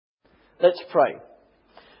Let's pray.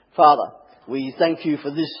 Father, we thank you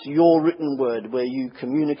for this, your written word, where you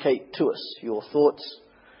communicate to us your thoughts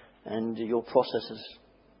and your processes.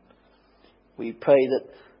 We pray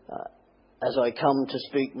that as I come to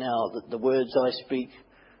speak now, that the words I speak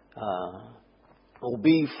will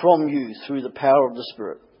be from you through the power of the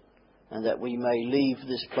Spirit, and that we may leave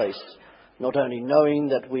this place not only knowing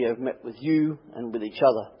that we have met with you and with each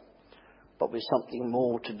other, but with something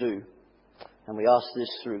more to do. And we ask this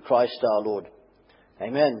through Christ our Lord.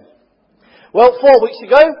 Amen. Well, 4 weeks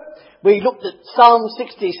ago, we looked at Psalm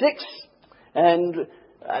 66 and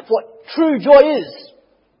at what true joy is.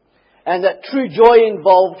 And that true joy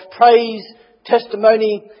involved praise,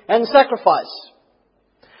 testimony and sacrifice.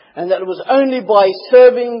 And that it was only by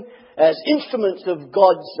serving as instruments of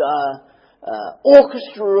God's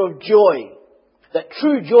orchestra of joy that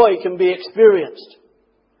true joy can be experienced.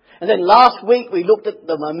 And then last week we looked at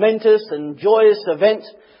the momentous and joyous event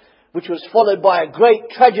which was followed by a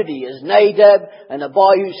great tragedy as Nadab and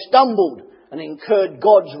Abihu stumbled and incurred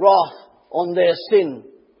God's wrath on their sin.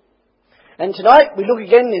 And tonight we look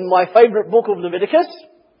again in my favourite book of Leviticus,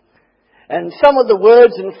 and some of the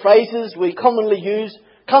words and phrases we commonly use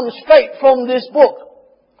come straight from this book.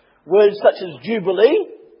 Words such as jubilee,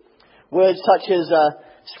 words such as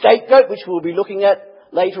scapegoat, which we'll be looking at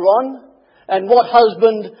later on, and what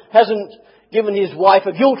husband hasn't given his wife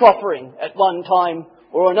a guilt offering at one time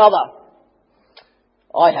or another?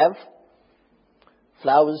 I have.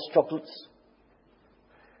 Flowers, chocolates.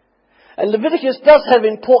 And Leviticus does have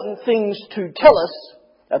important things to tell us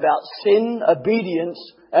about sin, obedience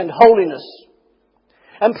and holiness.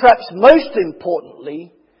 And perhaps most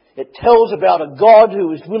importantly, it tells about a God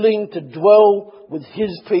who is willing to dwell with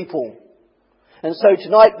his people. And so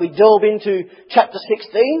tonight we delve into chapter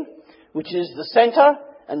 16, which is the centre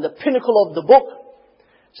and the pinnacle of the book.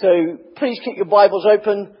 So please keep your Bibles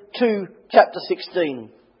open to chapter 16.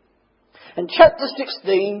 And chapter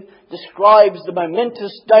 16 describes the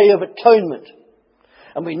momentous Day of Atonement.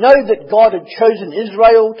 And we know that God had chosen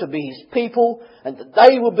Israel to be his people, and that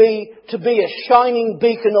they will be to be a shining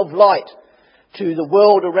beacon of light to the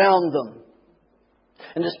world around them.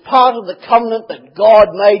 And as part of the covenant that God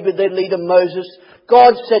made with their leader Moses,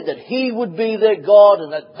 God said that he would be their God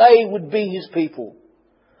and that they would be his people.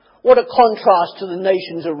 What a contrast to the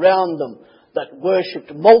nations around them that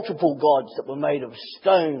worshipped multiple gods that were made of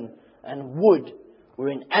stone and wood, were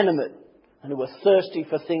inanimate, and who were thirsty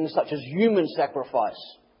for things such as human sacrifice.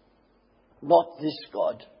 Not this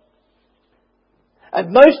God.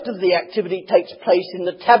 And most of the activity takes place in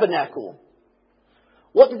the tabernacle.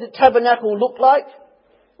 What did the tabernacle look like?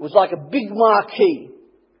 It was like a big marquee.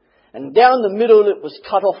 And down the middle it was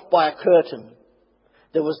cut off by a curtain.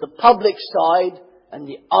 There was the public side and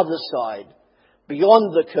the other side.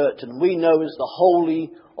 Beyond the curtain we know as the Holy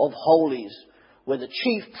of Holies, where the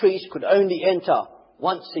chief priest could only enter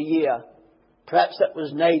once a year. Perhaps that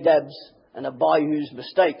was Nadab's and Abihu's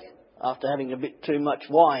mistake after having a bit too much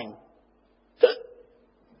wine.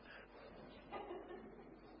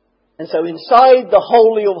 And so inside the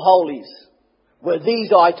Holy of Holies were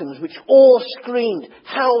these items which all screamed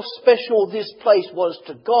how special this place was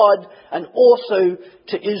to God and also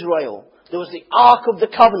to Israel. There was the Ark of the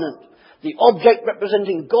Covenant, the object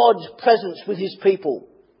representing God's presence with his people.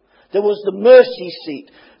 There was the mercy seat,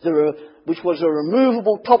 which was a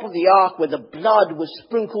removable top of the ark where the blood was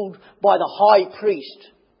sprinkled by the high priest.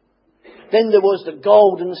 Then there was the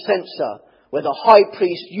golden censer, where the high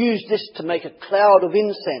priest used this to make a cloud of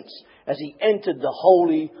incense as he entered the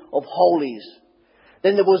Holy of Holies.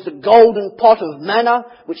 Then there was the golden pot of manna,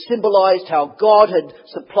 which symbolized how God had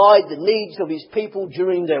supplied the needs of his people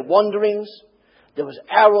during their wanderings. There was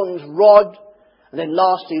Aaron's rod. And then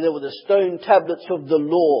lastly, there were the stone tablets of the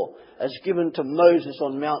law as given to Moses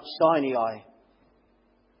on Mount Sinai.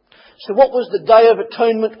 So what was the Day of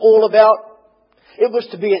Atonement all about? It was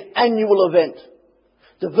to be an annual event.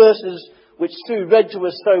 The verses which Sue read to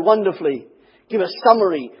us so wonderfully give a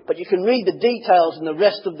summary, but you can read the details in the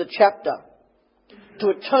rest of the chapter. To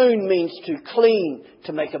atone means to clean,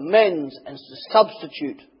 to make amends and to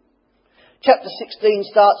substitute. Chapter 16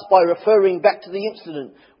 starts by referring back to the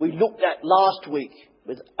incident we looked at last week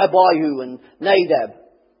with Abihu and Nadab.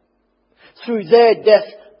 Through their death,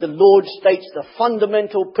 the Lord states the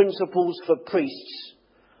fundamental principles for priests.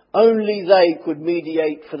 Only they could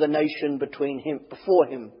mediate for the nation before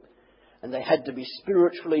him. And they had to be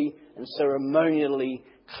spiritually and ceremonially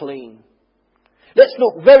clean. Let's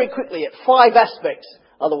look very quickly at 5 aspects.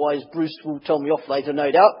 Otherwise, Bruce will tell me off later,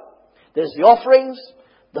 no doubt. There's the offerings,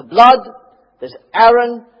 the blood, there's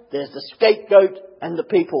Aaron, there's the scapegoat and the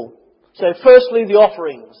people. So firstly, the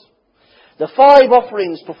offerings. The 5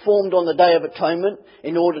 offerings performed on the Day of Atonement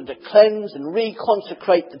in order to cleanse and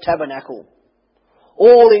reconsecrate the tabernacle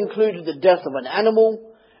all included the death of an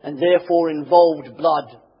animal and therefore involved blood.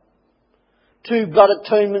 2 blood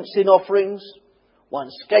atonement sin offerings, 1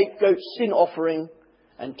 scapegoat sin offering,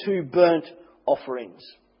 and 2 burnt offerings.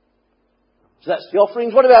 So that's the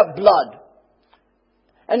offerings. What about blood?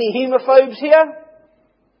 Any hemophobes here?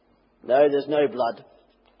 No, there's no blood.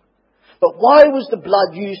 But why was the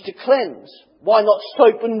blood used to cleanse? Why not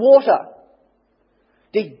soap and water?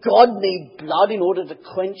 Did God need blood in order to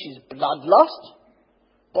quench his bloodlust?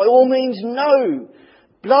 By all means, no.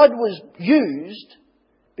 Blood was used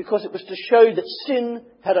because it was to show that sin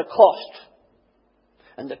had a cost.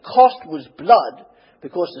 And the cost was blood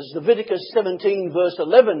because, as Leviticus 17 verse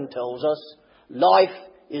 11 tells us, life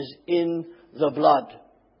is in the blood.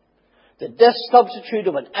 The death substitute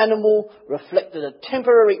of an animal reflected a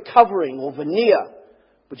temporary covering or veneer,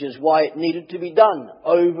 which is why it needed to be done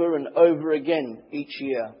over and over again each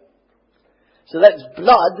year. So that's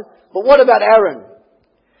blood. But what about Aaron?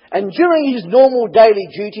 And during his normal daily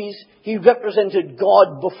duties, he represented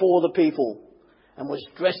God before the people and was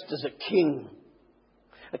dressed as a king.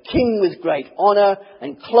 A king with great honour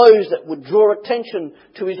and clothes that would draw attention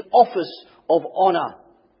to his office of honour.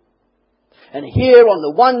 And here on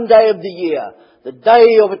the one day of the year, the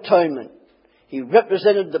Day of Atonement, he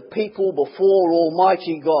represented the people before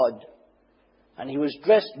Almighty God. And he was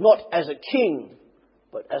dressed not as a king,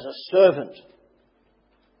 but as a servant.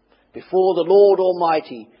 Before the Lord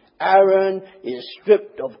Almighty, Aaron is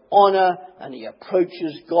stripped of honour and he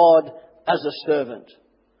approaches God as a servant.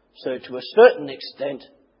 So to a certain extent,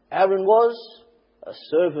 Aaron was a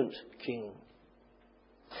servant king.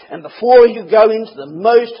 And before he could go into the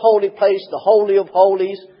most holy place, the Holy of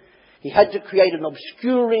Holies, he had to create an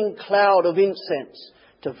obscuring cloud of incense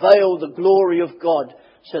to veil the glory of God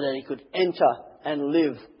so that he could enter and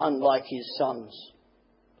live unlike his sons.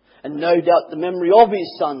 And no doubt the memory of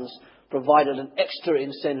his sons provided an extra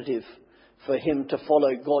incentive for him to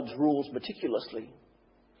follow God's rules meticulously.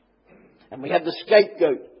 And we had the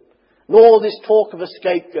scapegoat. And all this talk of a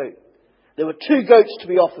scapegoat. There were 2 goats to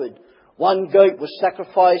be offered. 1 goat was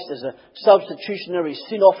sacrificed as a substitutionary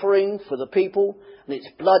sin offering for the people, and its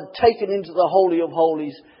blood taken into the Holy of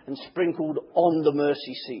Holies and sprinkled on the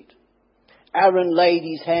mercy seat. Aaron laid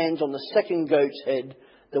his hands on the 2nd goat's head,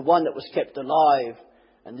 the one that was kept alive,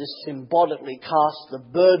 and this symbolically cast the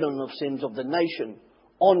burden of sins of the nation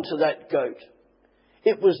onto that goat.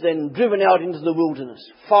 It was then driven out into the wilderness,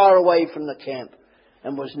 far away from the camp,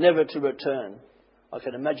 and was never to return. I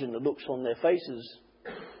can imagine the looks on their faces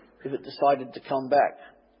if it decided to come back.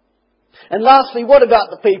 And lastly, what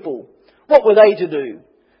about the people? What were they to do?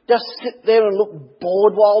 Just sit there and look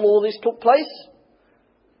bored while all this took place?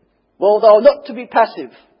 Well, they were not to be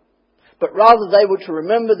passive, but rather they were to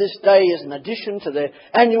remember this day as an addition to their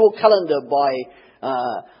annual calendar by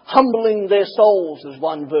humbling their souls, as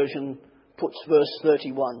one version puts verse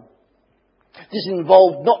 31. This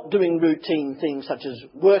involved not doing routine things such as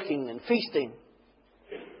working and feasting.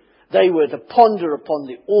 They were to ponder upon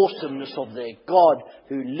the awesomeness of their God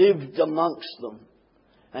who lived amongst them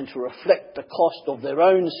and to reflect the cost of their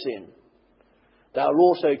own sin. They were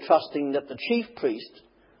also trusting that the chief priest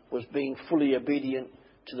was being fully obedient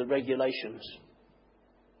to the regulations.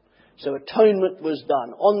 So atonement was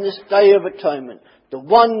done. On this Day of Atonement, the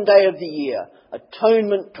one day of the year,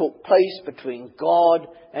 atonement took place between God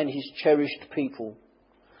and his cherished people.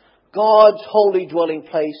 God's holy dwelling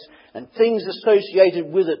place and things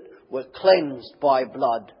associated with it were cleansed by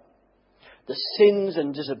blood. The sins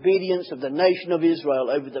and disobedience of the nation of Israel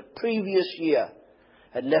over the previous year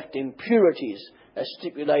had left impurities as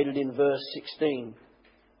stipulated in verse 16.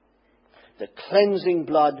 The cleansing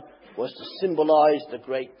blood was to symbolize the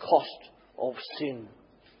great cost of sin.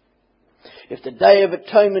 If the Day of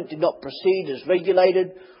Atonement did not proceed as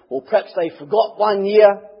regulated, or perhaps they forgot one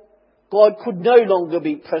year, God could no longer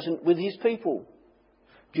be present with his people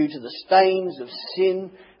due to the stains of sin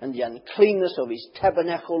and the uncleanness of his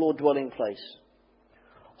tabernacle or dwelling place.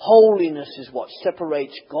 Holiness is what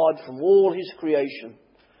separates God from all his creation.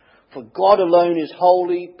 For God alone is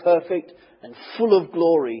holy, perfect, and full of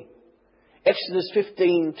glory. Exodus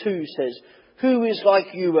 15:2 says, "Who is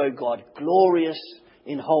like you, O God, glorious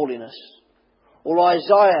in holiness?" Or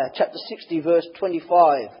Isaiah chapter 60 verse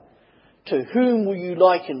 25, "To whom will you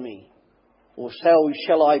liken me? Or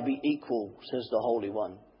shall I be equal, says the Holy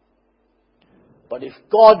One." But if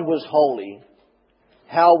God was holy,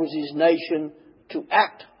 how was his nation to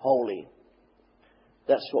act holy?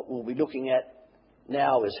 That's what we'll be looking at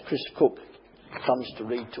now as Chris Cook comes to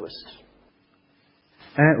read to us.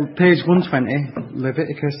 Page 120,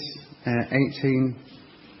 Leviticus 18,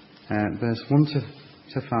 verse 1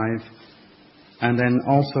 to 5, and then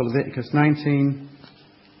also Leviticus 19,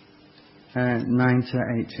 9 to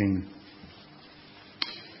 18.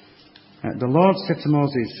 The Lord said to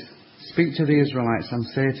Moses, "Speak to the Israelites and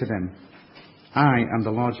say to them, I am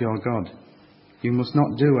the Lord your God. You must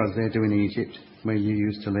not do as they do in Egypt, where you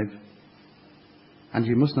used to live. And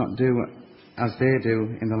you must not do as they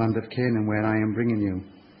do in the land of Canaan, where I am bringing you.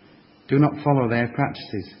 Do not follow their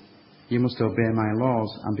practices. You must obey my laws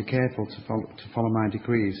and be careful to follow my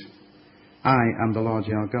decrees. I am the Lord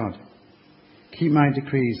your God. Keep my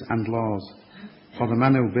decrees and laws, for the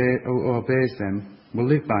man who obeys them will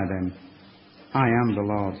live by them. I am the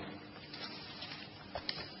Lord."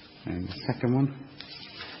 And the second one.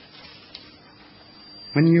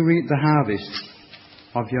 "When you reap the harvest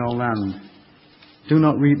of your land, do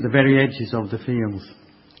not reap the very edges of the fields,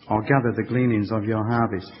 or gather the gleanings of your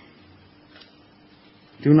harvest.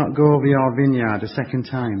 Do not go over your vineyard a second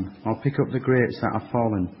time, or pick up the grapes that have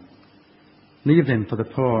fallen. Leave them for the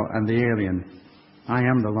poor and the alien. I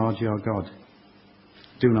am the Lord your God.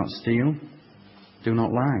 Do not steal. Do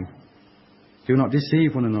not lie. Do not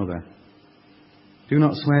deceive one another. Do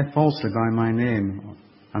not swear falsely by my name,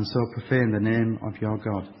 and so profane the name of your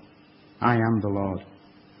God. I am the Lord.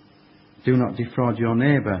 Do not defraud your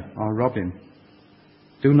neighbour or rob him.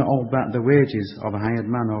 Do not hold back the wages of a hired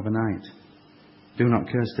man overnight. Do not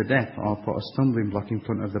curse the deaf or put a stumbling block in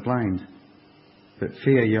front of the blind. But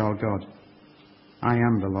fear your God. I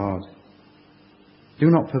am the Lord.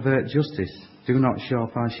 Do not pervert justice. Do not show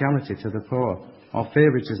partiality to the poor or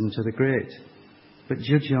favouritism to the great, but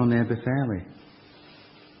judge your neighbour fairly.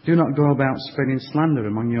 Do not go about spreading slander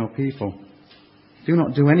among your people. Do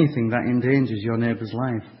not do anything that endangers your neighbour's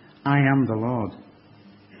life. I am the Lord.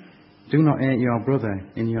 Do not hate your brother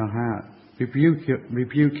in your heart.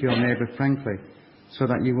 Rebuke your neighbour frankly, so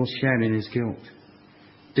that you will share in his guilt.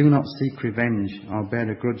 Do not seek revenge or bear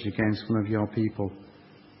a grudge against one of your people,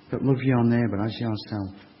 but love your neighbour as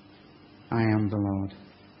yourself. I am the Lord."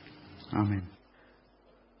 Amen.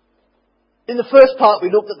 In the first part, we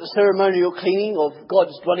looked at the ceremonial cleaning of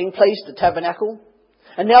God's dwelling place, the tabernacle.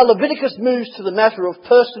 And now Leviticus moves to the matter of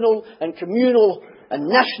personal and communal and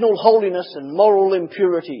national holiness and moral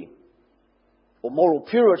impurity. Or moral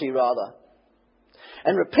purity, rather.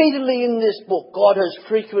 And repeatedly in this book, God has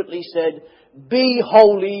frequently said, "Be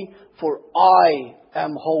holy, for I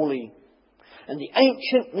am holy." And the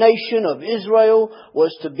ancient nation of Israel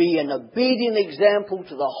was to be an obedient example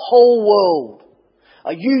to the whole world.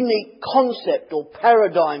 A unique concept or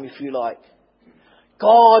paradigm, if you like.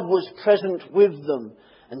 God was present with them,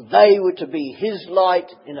 and they were to be His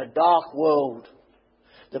light in a dark world.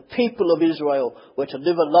 The people of Israel were to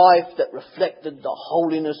live a life that reflected the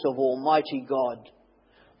holiness of Almighty God.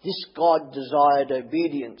 This God desired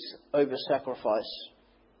obedience over sacrifice.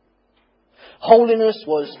 Holiness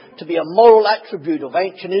was to be a moral attribute of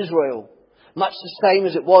ancient Israel, much the same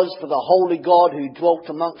as it was for the holy God who dwelt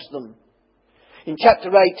amongst them. In chapter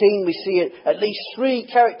 18 we see at least three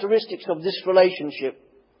characteristics of this relationship.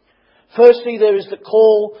 Firstly, there is the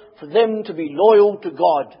call for them to be loyal to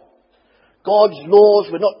God. God's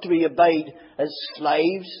laws were not to be obeyed as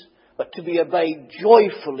slaves, but to be obeyed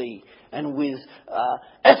joyfully and with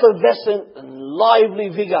effervescent and lively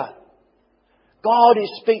vigour. God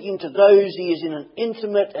is speaking to those He is in an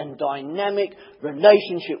intimate and dynamic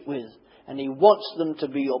relationship with, and He wants them to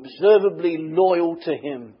be observably loyal to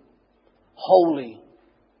Him. Holy.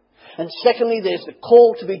 And secondly, there's the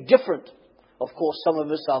call to be different. Of course, some of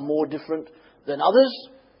us are more different than others,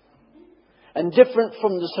 and different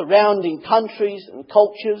from the surrounding countries and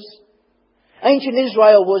cultures. Ancient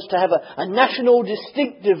Israel was to have a national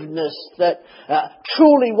distinctiveness that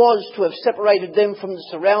truly was to have separated them from the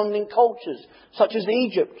surrounding cultures, such as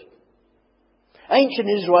Egypt. Ancient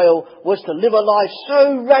Israel was to live a life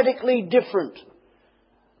so radically different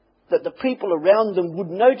that the people around them would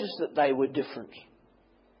notice that they were different.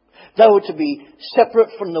 They were to be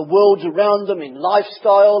separate from the worlds around them in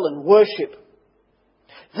lifestyle and worship.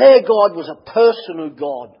 Their God was a personal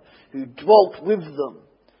God who dwelt with them.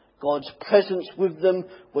 God's presence with them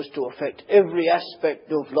was to affect every aspect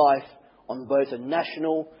of life on both a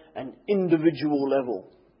national and individual level.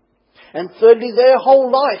 And thirdly, their whole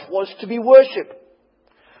life was to be worship.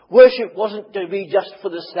 Worship wasn't to be just for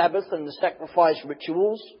the Sabbath and the sacrifice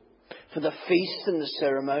rituals, for the feasts and the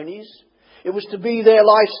ceremonies. It was to be their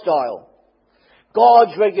lifestyle.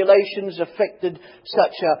 God's regulations affected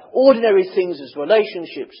such ordinary things as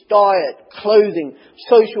relationships, diet, clothing,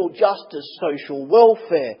 social justice, social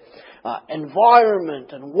welfare,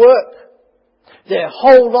 environment and work. Their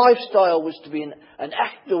whole lifestyle was to be an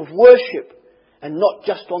act of worship and not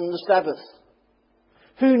just on the Sabbath.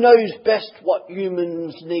 Who knows best what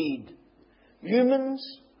humans need?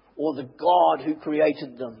 Humans or the God who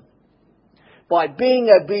created them? By being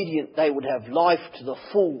obedient, they would have life to the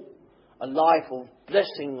full, a life of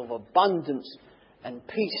blessing, of abundance and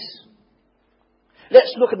peace.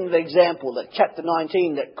 Let's look at an example, that chapter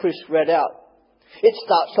 19 that Chris read out. It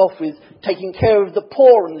starts off with taking care of the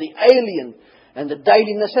poor and the alien and the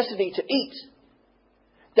daily necessity to eat.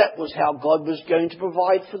 That was how God was going to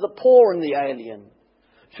provide for the poor and the alien,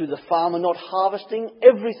 through the farmer not harvesting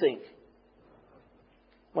everything.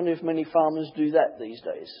 I wonder if many farmers do that these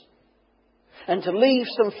days. And to leave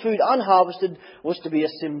some food unharvested was to be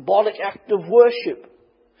a symbolic act of worship,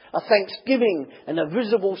 a thanksgiving and a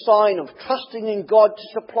visible sign of trusting in God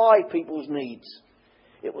to supply people's needs.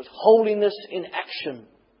 It was holiness in action,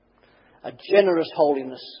 a generous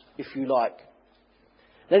holiness, if you like.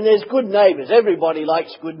 Then there's good neighbours. Everybody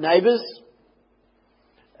likes good neighbours.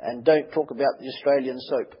 And don't talk about the Australian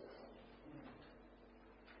soap,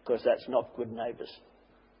 because that's not good neighbours.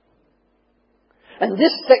 And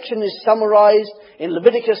this section is summarised in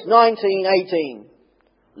Leviticus 19:18.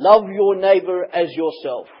 Love your neighbour as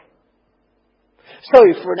yourself.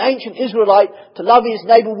 So for an ancient Israelite, to love his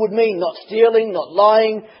neighbour would mean not stealing, not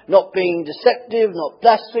lying, not being deceptive, not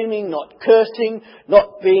blaspheming, not cursing,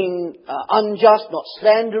 not being unjust, not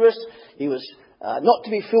slanderous. He was not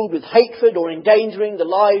to be filled with hatred or endangering the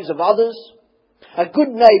lives of others. A good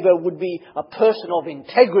neighbour would be a person of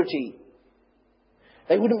integrity.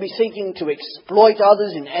 They wouldn't be seeking to exploit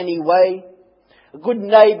others in any way. A good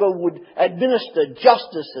neighbour would administer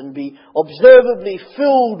justice and be observably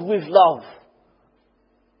filled with love.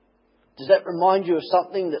 Does that remind you of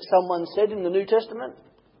something that someone said in the New Testament?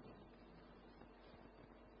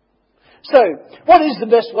 So, what is the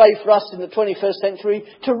best way for us in the 21st century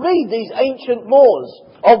to read these ancient laws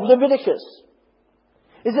of Leviticus?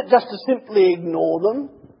 Is it just to simply ignore them,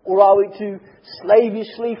 or are we to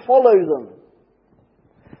slavishly follow them?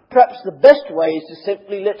 Perhaps the best way is to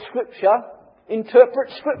simply let Scripture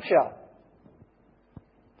interpret Scripture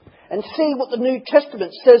and see what the New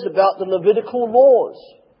Testament says about the Levitical laws.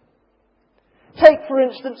 Take, for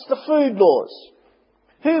instance, the food laws.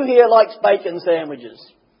 Who here likes bacon sandwiches?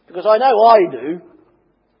 Because I know I do.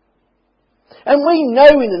 And we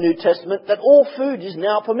know in the New Testament that all food is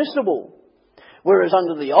now permissible, whereas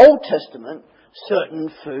under the Old Testament, certain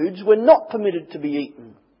foods were not permitted to be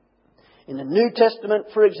eaten. In the New Testament,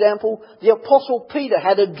 for example, the Apostle Peter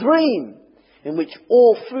had a dream in which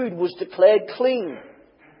all food was declared clean.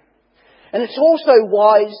 And it's also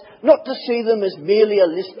wise not to see them as merely a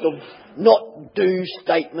list of not do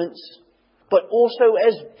statements, but also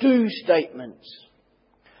as do statements.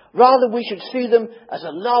 Rather, we should see them as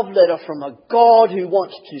a love letter from a God who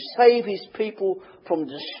wants to save his people from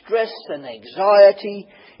distress and anxiety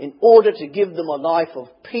in order to give them a life of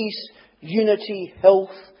peace, unity,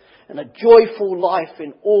 health, and a joyful life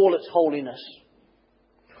in all its holiness.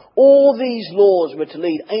 All these laws were to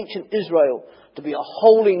lead ancient Israel to be a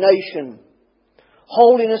holy nation.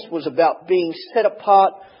 Holiness was about being set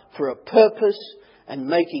apart for a purpose and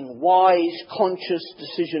making wise, conscious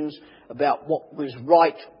decisions about what was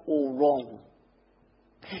right or wrong.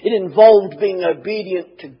 It involved being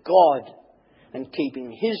obedient to God and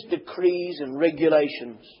keeping his decrees and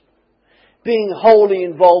regulations. Being holy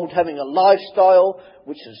involved having a lifestyle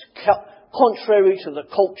which is contrary to the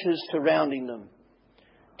cultures surrounding them.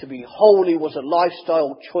 To be holy was a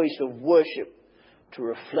lifestyle choice of worship to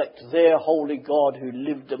reflect their holy God who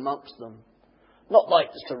lived amongst them. Not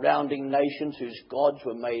like the surrounding nations whose gods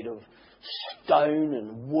were made of stone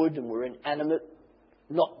and wood and were inanimate,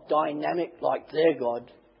 not dynamic like their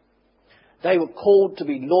God. They were called to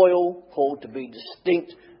be loyal, called to be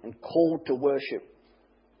distinct, and called to worship.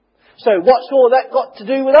 So what's all that got to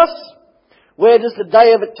do with us? Where does the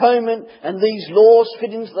Day of Atonement and these laws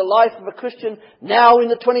fit into the life of a Christian now in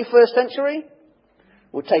the 21st century?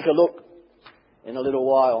 We'll take a look in a little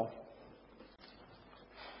while.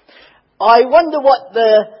 I wonder what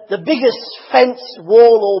the biggest fence,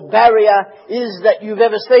 wall or barrier is that you've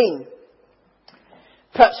ever seen.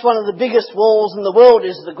 Perhaps one of the biggest walls in the world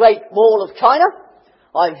is the Great Wall of China.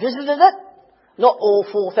 I visited it. Not all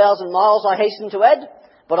 4,000 miles, I hasten to add,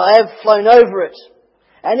 but I have flown over it.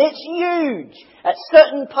 And it's huge. At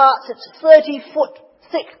certain parts it's 30 foot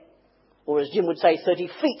thick. Or as Jim would say, 30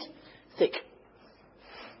 feet thick.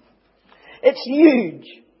 It's huge.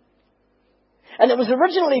 And it was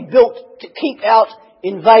originally built to keep out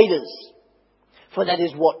invaders. For that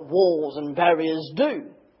is what walls and barriers do.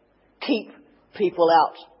 Keep people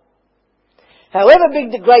out. However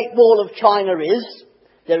big the Great Wall of China is,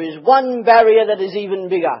 there is one barrier that is even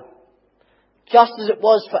bigger. just as it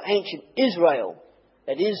was for ancient Israel,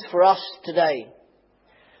 it is for us today.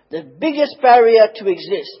 The biggest barrier to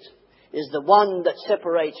exist is the one that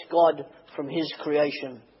separates God from his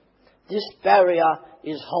creation. This barrier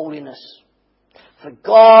is holiness. For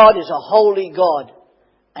God is a holy God,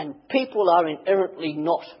 and people are inherently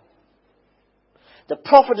not. The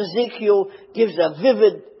prophet Ezekiel gives a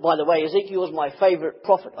vivid, by the way, Ezekiel was my favourite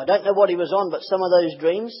prophet. I don't know what he was on, but some of those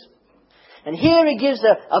dreams. And here he gives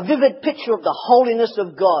a vivid picture of the holiness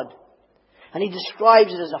of God. And he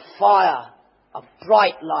describes it as a fire, a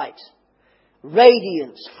bright light,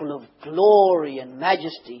 radiance full of glory and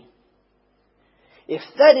majesty. If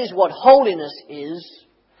that is what holiness is,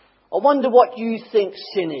 I wonder what you think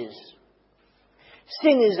sin is.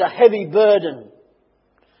 Sin is a heavy burden.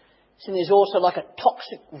 Sin is also like a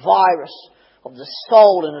toxic virus of the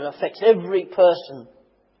soul, and it affects every person.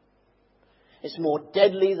 It's more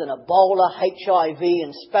deadly than Ebola, HIV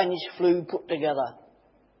and Spanish flu put together.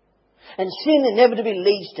 And sin inevitably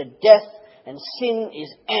leads to death, and sin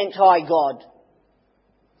is anti-God.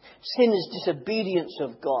 Sin is disobedience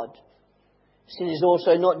of God. Sin is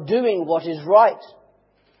also not doing what is right.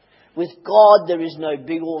 With God there is no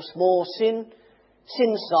big or small sin.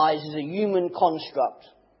 Sin size is a human construct.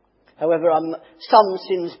 However, some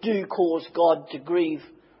sins do cause God to grieve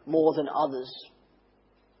more than others.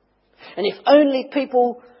 And if only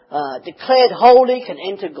people declared holy can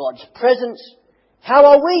enter God's presence, how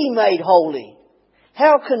are we made holy?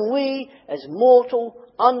 How can we, as mortal,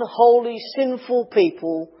 unholy, sinful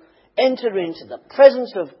people, enter into the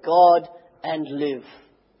presence of God and live?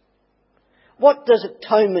 What does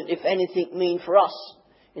atonement, if anything, mean for us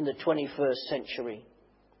in the 21st century?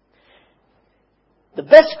 The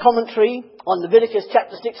best commentary on Leviticus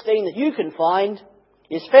chapter 16 that you can find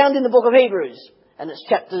is found in the book of Hebrews, and it's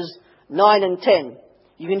chapters 9 and 10.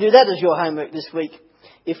 You can do that as your homework this week,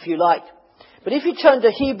 if you like. But if you turn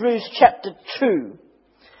to Hebrews chapter 2,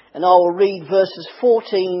 and I will read verses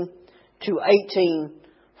 14 to 18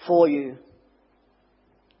 for you.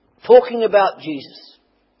 Talking about Jesus.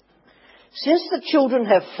 Since the children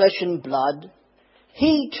have flesh and blood,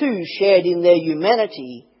 he too shared in their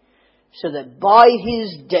humanity, so that by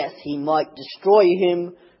his death he might destroy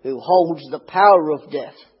him who holds the power of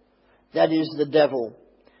death, that is the devil,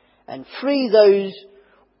 and free those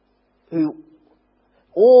who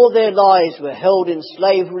all their lives were held in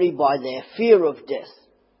slavery by their fear of death.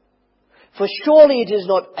 For surely it is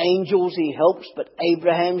not angels he helps, but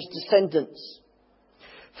Abraham's descendants.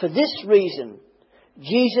 For this reason,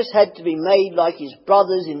 Jesus had to be made like his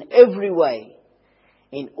brothers in every way,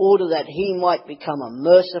 in order that he might become a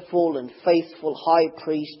merciful and faithful high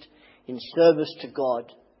priest in service to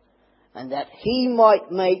God, and that he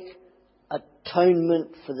might make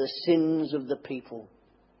atonement for the sins of the people.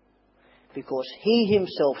 Because he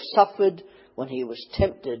himself suffered when he was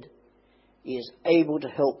tempted, he is able to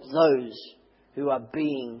help those who are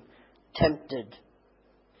being tempted.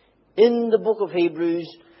 In the book of Hebrews,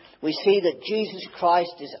 we see that Jesus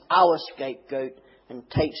Christ is our scapegoat and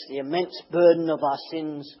takes the immense burden of our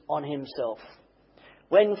sins on himself.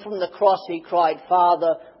 When from the cross he cried,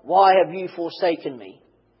 "Father, why have you forsaken me?"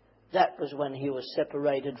 That was when he was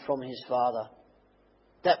separated from his Father.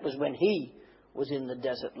 That was when he was in the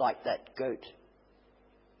desert like that goat.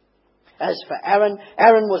 As for Aaron,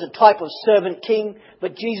 Aaron was a type of servant king,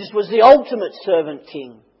 but Jesus was the ultimate servant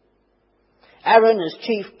king. Aaron, as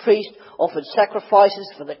chief priest, offered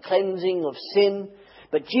sacrifices for the cleansing of sin,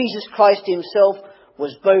 but Jesus Christ himself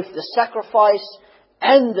was both the sacrifice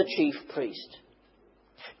and the chief priest.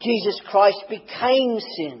 Jesus Christ became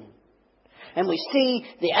sin. And we see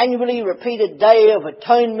the annually repeated Day of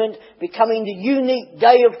Atonement becoming the unique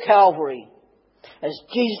Day of Calvary, as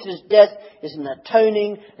Jesus' death is an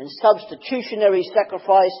atoning and substitutionary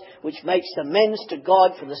sacrifice which makes amends to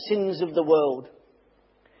God for the sins of the world.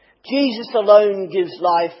 Jesus alone gives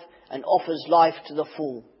life and offers life to the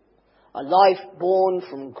full, a life born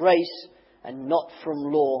from grace and not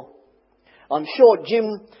from law. I'm sure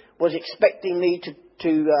Jim was expecting me to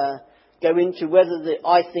go into whether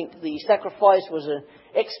I think the sacrifice was an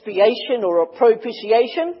expiation or a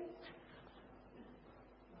propitiation.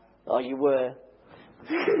 Oh, you were.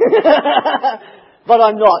 But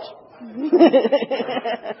I'm not.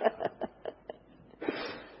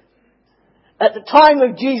 At the time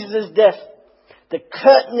of Jesus' death, the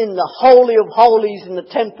curtain in the Holy of Holies in the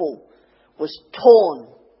temple was torn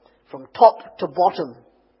from top to bottom.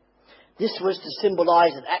 This was to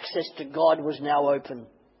symbolize that access to God was now open.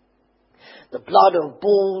 The blood of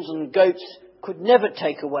bulls and goats could never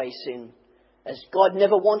take away sin, as God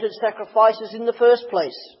never wanted sacrifices in the first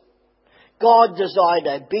place. God desired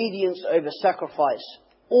obedience over sacrifice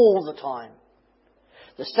all the time.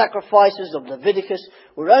 The sacrifices of Leviticus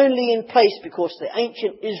were only in place because the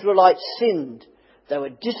ancient Israelites sinned. They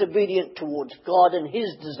were disobedient towards God and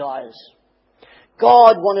His desires.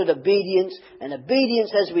 God wanted obedience, and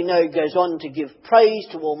obedience, as we know, goes on to give praise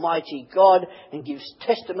to Almighty God and gives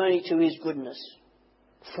testimony to His goodness.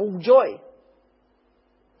 Full joy.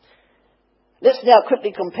 Let's now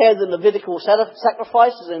quickly compare the Levitical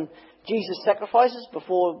sacrifices and Jesus' sacrifices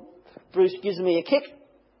before Bruce gives me a kick.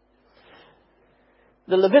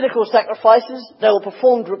 The Levitical sacrifices, they were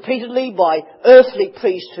performed repeatedly by earthly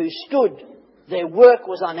priests who stood. Their work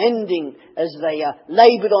was unending as they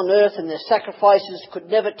laboured on earth, and their sacrifices could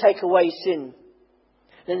never take away sin.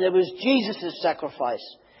 Then there was Jesus' sacrifice.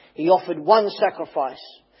 He offered one sacrifice.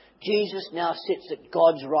 Jesus now sits at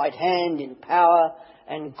God's right hand in power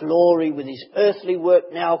and glory with His earthly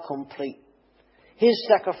work now complete. His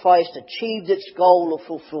sacrifice achieved its goal of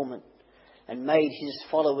fulfilment and made His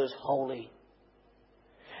followers holy.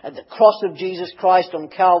 At the cross of Jesus Christ on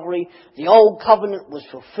Calvary, the old covenant was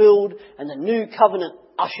fulfilled and the new covenant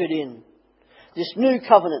ushered in. This new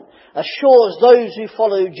covenant assures those who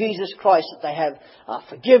follow Jesus Christ that they have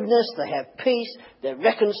forgiveness, they have peace, they're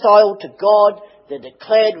reconciled to God, they're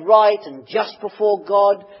declared right and just before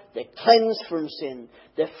God, they're cleansed from sin,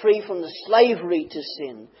 they're free from the slavery to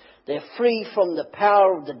sin, they're free from the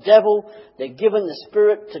power of the devil, they're given the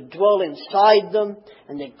Spirit to dwell inside them,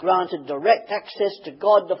 and they're granted direct access to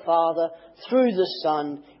God the Father through the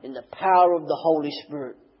Son in the power of the Holy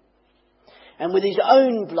Spirit. And with His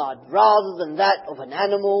own blood, rather than that of an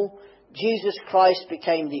animal, Jesus Christ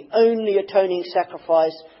became the only atoning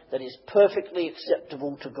sacrifice that is perfectly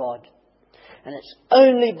acceptable to God. And it's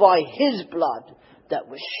only by His blood that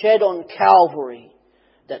was shed on Calvary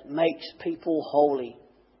that makes people holy.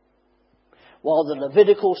 While the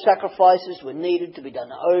Levitical sacrifices were needed to be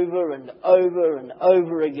done over and over and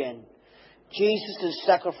over again, Jesus'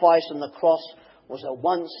 sacrifice on the cross was a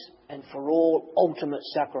once and for all ultimate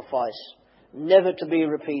sacrifice, never to be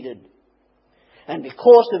repeated. And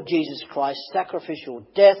because of Jesus Christ's sacrificial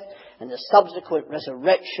death and the subsequent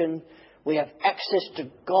resurrection, we have access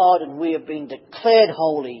to God and we have been declared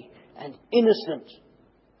holy and innocent,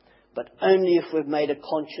 but only if we've made a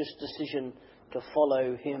conscious decision to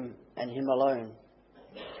follow Him and Him alone.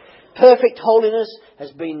 Perfect holiness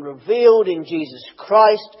has been revealed in Jesus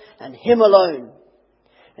Christ and Him alone.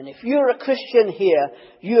 And if you're a Christian here,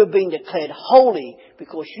 you have been declared holy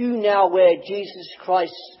because you now wear Jesus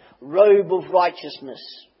Christ's robe of righteousness.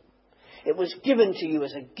 It was given to you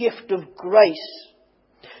as a gift of grace.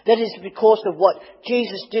 That is because of what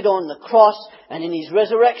Jesus did on the cross and in His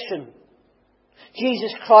resurrection.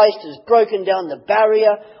 Jesus Christ has broken down the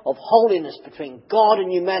barrier of holiness between God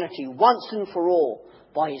and humanity once and for all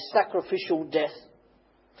by His sacrificial death.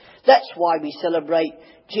 That's why we celebrate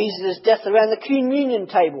Jesus' death around the communion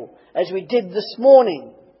table, as we did this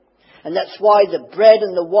morning. And that's why the bread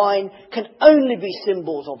and the wine can only be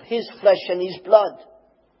symbols of His flesh and His blood.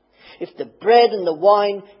 If the bread and the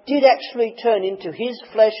wine did actually turn into His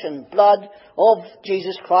flesh and blood of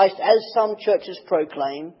Jesus Christ, as some churches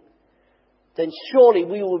proclaim, then surely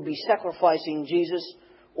we would be sacrificing Jesus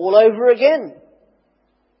all over again.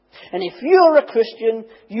 And if you're a Christian,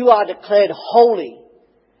 you are declared holy.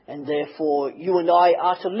 And therefore you and I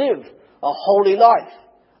are to live a holy life,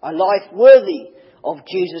 a life worthy of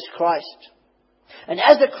Jesus Christ. And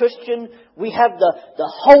as a Christian, we have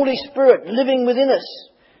the Holy Spirit living within us,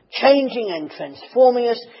 changing and transforming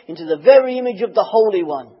us into the very image of the Holy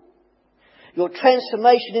One. Your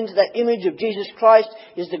transformation into that image of Jesus Christ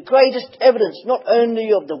is the greatest evidence not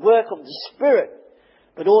only of the work of the Spirit,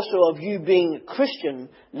 but also of you being a Christian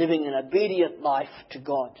living an obedient life to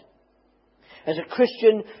God. As a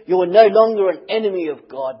Christian, you are no longer an enemy of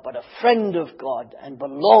God, but a friend of God and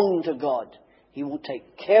belong to God. He will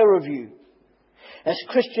take care of you. As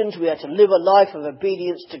Christians, we are to live a life of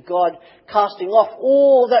obedience to God, casting off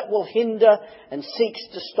all that will hinder and seeks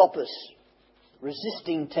to stop us,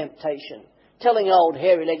 resisting temptation, telling old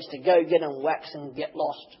hairy legs to go get and wax and get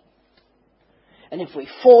lost. And if we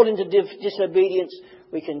fall into disobedience,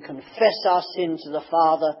 we can confess our sin to the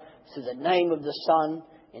Father through the name of the Son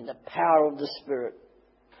in the power of the Spirit.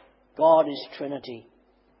 God is Trinity.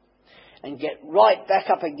 And get right back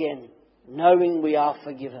up again, knowing we are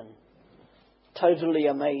forgiven. Totally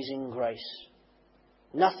amazing grace.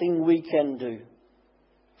 Nothing we can do.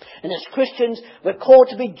 And as Christians, we're called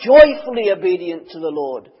to be joyfully obedient to the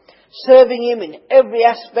Lord, serving Him in every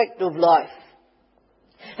aspect of life.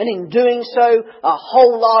 And in doing so, our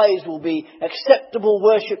whole lives will be acceptable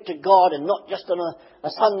worship to God, and not just on a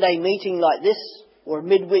Sunday meeting like this or a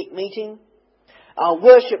midweek meeting. Our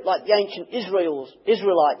worship, like the ancient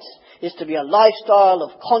Israelites, is to be a lifestyle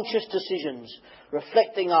of conscious decisions,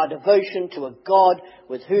 reflecting our devotion to a God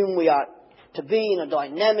with whom we are to be in a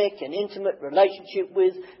dynamic and intimate relationship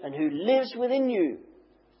with, and who lives within you.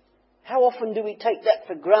 How often do we take that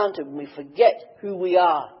for granted when we forget who we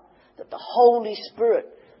are? That the Holy Spirit,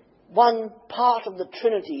 one part of the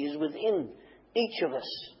Trinity, is within each of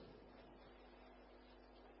us.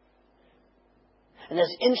 And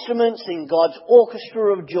as instruments in God's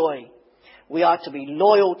orchestra of joy, we are to be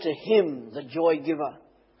loyal to Him, the joy giver.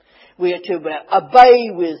 We are to obey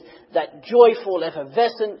with that joyful,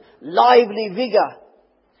 effervescent, lively vigour,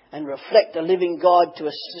 and reflect the living God to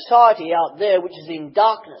a society out there which is in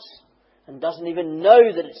darkness and doesn't even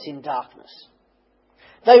know that it's in darkness.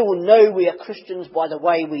 They will know we are Christians by the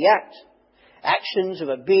way we act. Actions of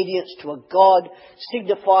obedience to a God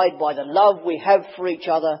signified by the love we have for each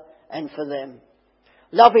other and for them.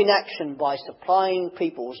 Love in action by supplying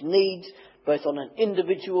people's needs both on an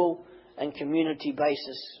individual and community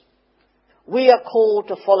basis. We are called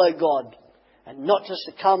to follow God and not to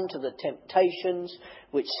succumb to the temptations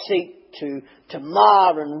which seek to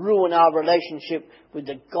mar and ruin our relationship with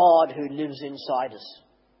the God who lives inside us.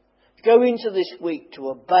 Go into this week to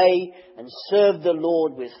obey and serve the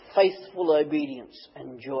Lord with faithful obedience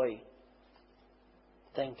and joy.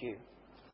 Thank you.